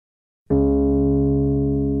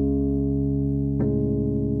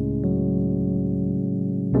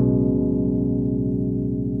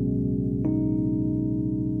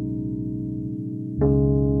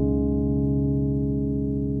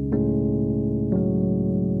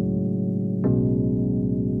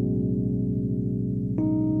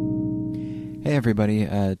Hey everybody,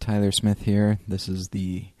 Tyler Smith here. This is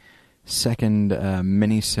the second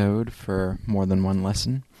mini-sode for More Than One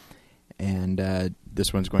Lesson, and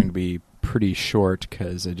this one's going to be pretty short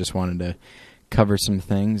because I just wanted to cover some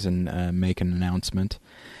things and make an announcement.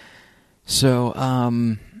 So,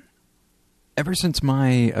 ever since my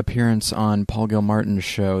appearance on Paul Gilmartin's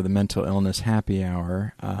show, The Mental Illness Happy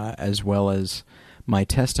Hour, as well as my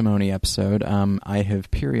testimony episode, I have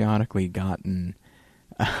periodically gotten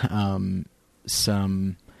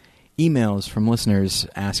some emails from listeners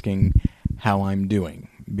asking how I'm doing,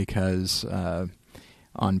 because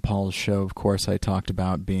on Paul's show, of course, I talked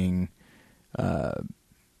about being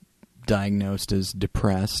diagnosed as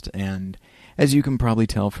depressed, and as you can probably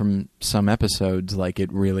tell from some episodes, like,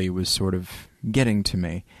 it really was sort of getting to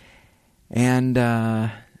me. And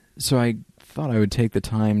so I thought I would take the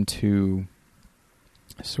time to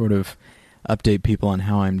sort of update people on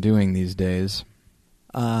how I'm doing these days.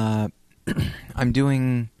 I'm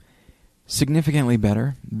doing significantly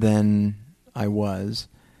better than I was,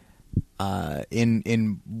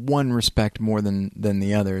 in one respect more than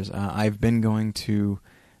the others. I've been going to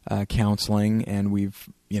counseling, and we've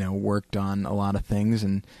worked on a lot of things,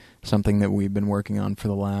 and something that we've been working on for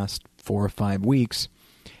the last 4 or 5 weeks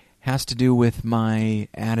has to do with my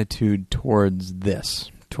attitude towards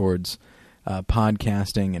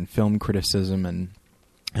podcasting and film criticism and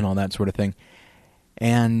all that sort of thing.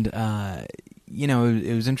 And,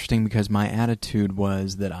 it was interesting because my attitude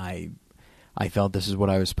was that I felt this is what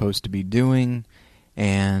I was supposed to be doing,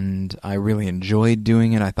 and I really enjoyed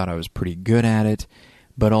doing it. I thought I was pretty good at it,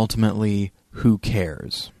 but ultimately, who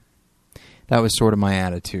cares? That was sort of my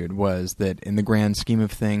attitude, was that in the grand scheme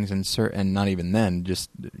of things, and not even then, just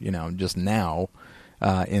now,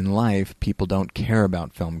 in life, people don't care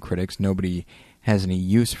about film critics. Nobody has any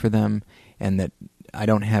use for them, and that I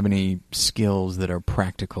don't have any skills that are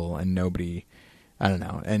practical, and nobody, I don't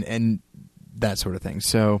know, and that sort of thing.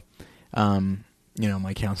 So,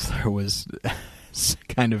 my counselor was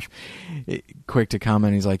kind of quick to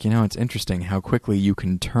comment. He's like, it's interesting how quickly you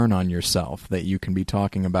can turn on yourself, that you can be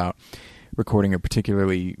talking about recording a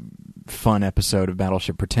particularly fun episode of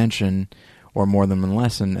Battleship Pretension or More Than One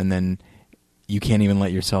Lesson, and then you can't even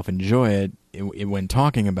let yourself enjoy it. When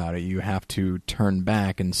talking about it, you have to turn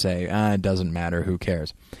back and say, it doesn't matter, who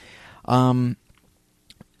cares?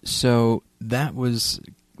 So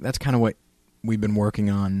that's kind of what we've been working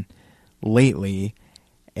on lately,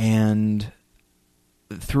 and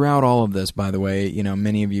throughout all of this, by the way,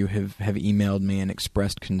 many of you have emailed me and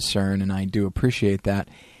expressed concern, and I do appreciate that.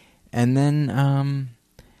 And then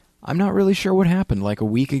I'm not really sure what happened. Like a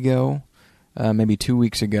week ago, maybe 2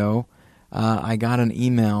 weeks ago, I got an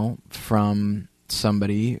email from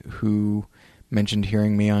somebody who mentioned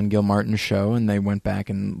hearing me on Gilmartin's show, and they went back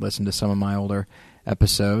and listened to some of my older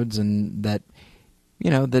episodes, and that,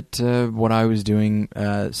 what I was doing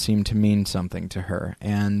seemed to mean something to her.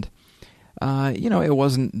 And it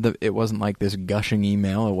wasn't like this gushing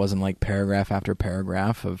email. It wasn't like paragraph after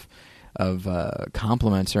paragraph of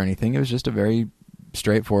compliments or anything. It was just a very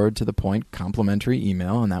straightforward, to the point, complimentary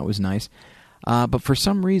email, and that was nice. But for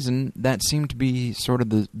some reason, that seemed to be sort of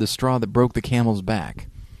the straw that broke the camel's back.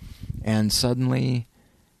 And suddenly,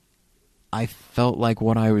 I felt like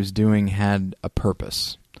what I was doing had a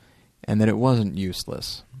purpose, and that it wasn't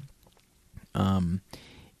useless.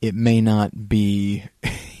 It may not be,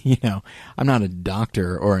 I'm not a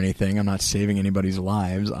doctor or anything. I'm not saving anybody's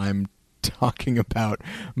lives. I'm talking about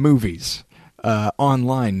movies.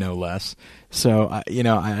 Online, no less. So, I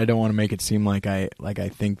don't want to make it seem like I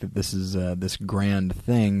think that this is this grand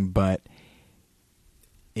thing, but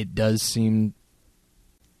it does seem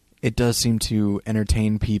to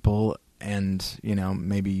entertain people, and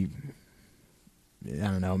maybe, I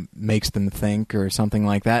don't know, makes them think or something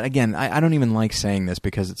like that. Again, I don't even like saying this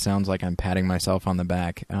because it sounds like I'm patting myself on the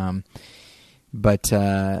back. But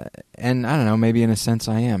and I don't know, maybe in a sense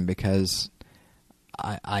I am, because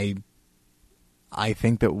I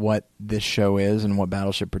think that what this show is and what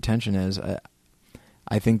Battleship Pretension is,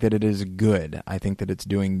 I think that it is good. I think that it's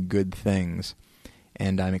doing good things,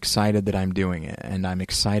 and I'm excited that I'm doing it, and I'm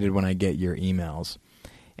excited when I get your emails.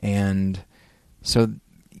 And so,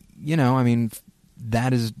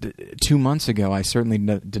 that is 2 months ago, I certainly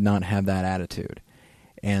did not have that attitude.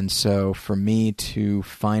 And so for me to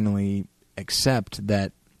finally accept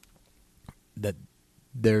that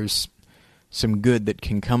there's some good that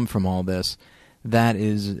can come from all this,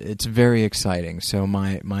 it's very exciting. So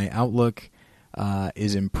my outlook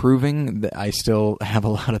is improving. I still have a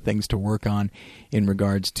lot of things to work on in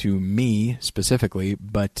regards to me specifically,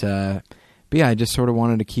 but yeah, I just sort of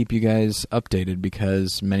wanted to keep you guys updated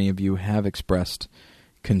because many of you have expressed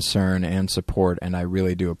concern and support, and I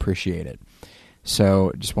really do appreciate it.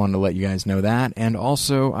 So just wanted to let you guys know that. And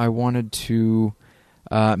also I wanted to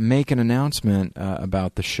make an announcement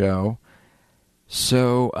about the show.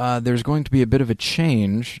 So there's going to be a bit of a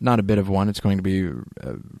change, not a bit of one, it's going to be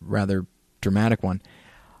a rather dramatic one.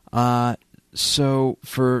 So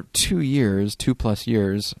for 2+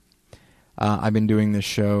 years, I've been doing this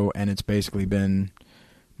show, and it's basically been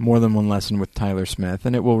More Than One Lesson with Tyler Smith,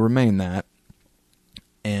 and it will remain that.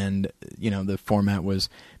 And, the format was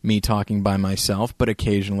me talking by myself, but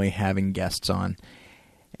occasionally having guests on.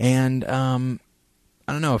 And, I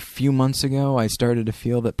don't know, a few months ago, I started to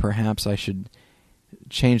feel that perhaps I should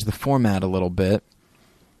change the format a little bit.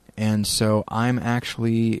 And so I'm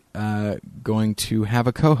actually going to have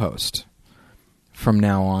a co-host from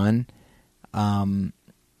now on.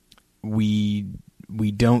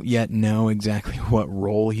 We don't yet know exactly what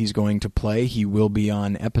role he's going to play. He will be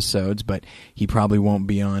on episodes, but he probably won't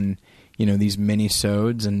be on, these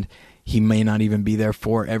mini-sodes, and he may not even be there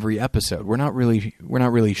for every episode. We're not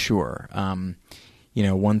really sure.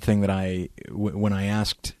 One thing that when I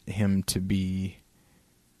asked him to be,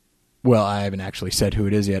 well, I haven't actually said who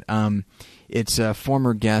it is yet. It's a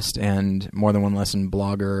former guest and More Than One Lesson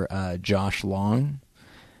blogger, Josh Long.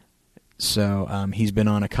 So he's been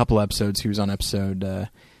on a couple episodes. He was on episode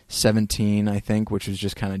 17, I think, which was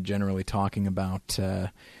just kind of generally talking about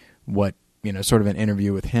what, sort of an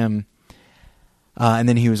interview with him. And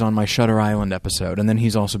then he was on my Shutter Island episode. And then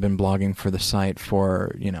he's also been blogging for the site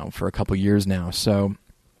for a couple years now. So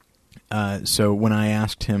when I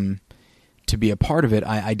asked him to be a part of it,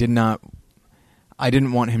 I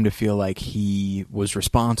didn't want him to feel like he was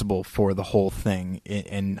responsible for the whole thing,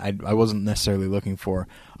 and I wasn't necessarily looking for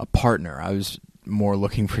a partner. I was more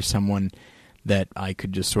looking for someone that I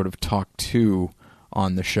could just sort of talk to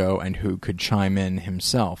on the show and who could chime in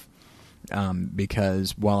himself.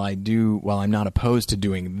 Because while I'm not opposed to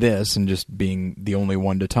doing this and just being the only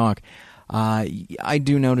one to talk, I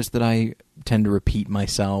do notice that I tend to repeat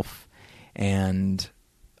myself, and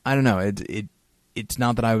I don't know. It's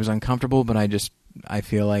not that I was uncomfortable, but I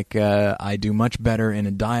feel like I do much better in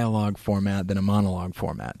a dialogue format than a monologue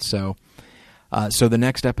format. So the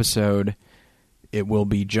next episode, it will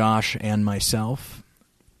be Josh and myself,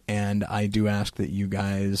 and I do ask that you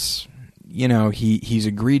guys, he's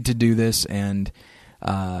agreed to do this, and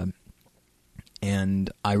I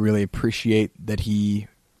really appreciate that he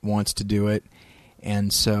wants to do it,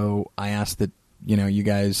 and so I ask that you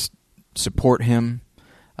guys support him.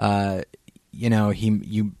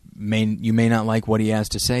 You may not like what he has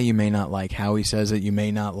to say, you may not like how he says it, you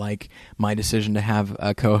may not like my decision to have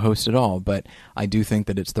a co-host at all, but I do think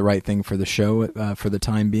that it's the right thing for the show for the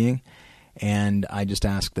time being, and I just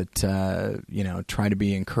ask that try to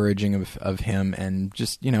be encouraging of him, and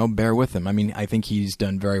just bear with him. I mean, I think he's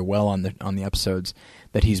done very well on the episodes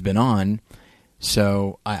that he's been on,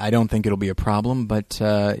 so I don't think it'll be a problem, but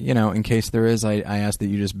in case there is, I ask that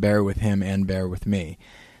you just bear with him and bear with me.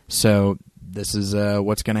 So this is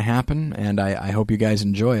what's going to happen, and I hope you guys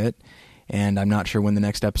enjoy it. And I'm not sure when the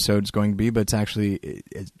next episode is going to be, but it's actually,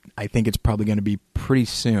 I think it's probably going to be pretty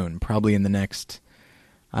soon, probably in the next,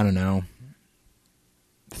 3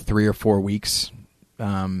 or 4 weeks,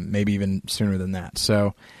 maybe even sooner than that.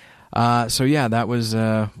 So yeah, that was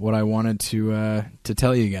what I wanted to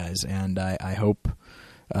tell you guys, and I hope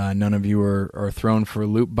none of you are thrown for a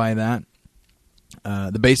loop by that.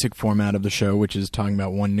 The basic format of the show, which is talking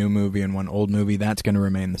about one new movie and one old movie, that's going to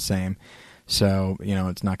remain the same. So,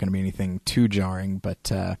 it's not going to be anything too jarring.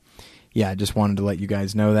 But, I just wanted to let you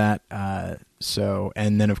guys know that.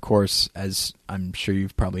 And then, of course, as I'm sure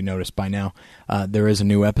you've probably noticed by now, there is a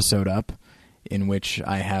new episode up in which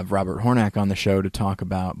I have Robert Hornak on the show to talk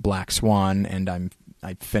about Black Swan, and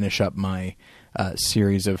I finish up my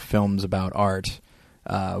series of films about art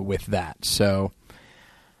with that. So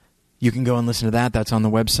you can go and listen to that. That's on the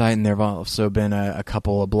website, and there have also been a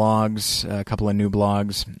couple of blogs, a couple of new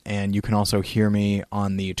blogs, and you can also hear me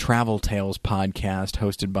on the Travel Tales podcast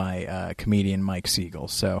hosted by comedian Mike Siegel.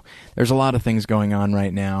 So there's a lot of things going on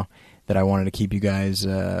right now that I wanted to keep you guys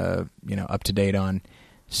up to date on.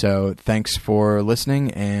 So thanks for listening,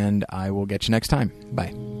 and I will get you next time.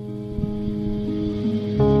 Bye.